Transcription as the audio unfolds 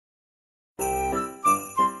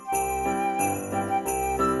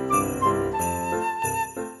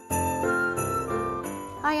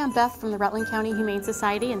I'm Beth from the Rutland County Humane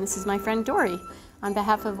Society, and this is my friend Dory. On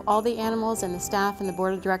behalf of all the animals and the staff and the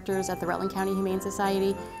board of directors at the Rutland County Humane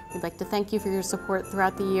Society, we'd like to thank you for your support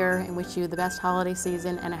throughout the year and wish you the best holiday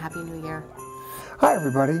season and a Happy New Year. Hi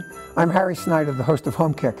everybody, I'm Harry Snyder, the host of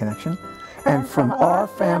Home Care Connection, and from our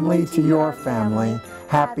family to your family,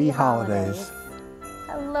 happy holidays.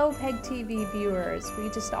 Hello PEGTV viewers, we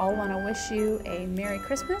just all want to wish you a Merry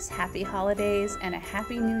Christmas, Happy Holidays, and a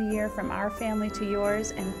Happy New Year from our family to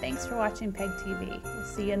yours, and thanks for watching PEGTV. We'll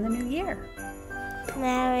see you in the new year.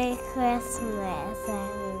 Merry Christmas,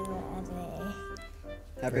 everybody.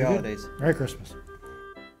 Happy Holidays. Merry Christmas.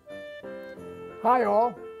 Hi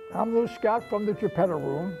all, I'm Lou Scott from the Geppetto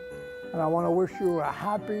Room, and I want to wish you a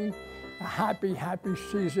happy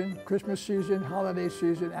season, Christmas season, holiday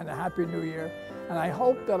season, and a Happy New Year. And I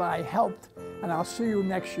hope that I helped, and I'll see you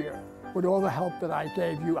next year with all the help that I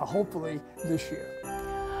gave you, hopefully this year.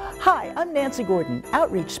 Hi, I'm Nanci Gordon,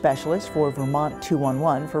 Outreach Specialist for Vermont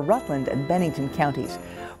 211 for Rutland and Bennington counties.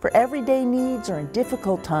 For everyday needs or in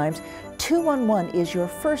difficult times, 211 is your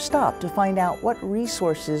first stop to find out what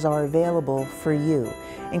resources are available for you,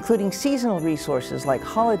 including seasonal resources like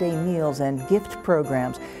holiday meals and gift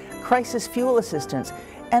programs, crisis fuel assistance,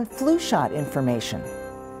 and flu shot information.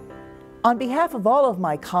 On behalf of all of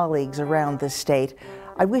my colleagues around the state,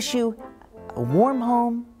 I wish you a warm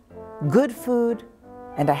home, good food,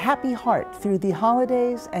 and a happy heart through the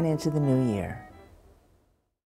holidays and into the new year.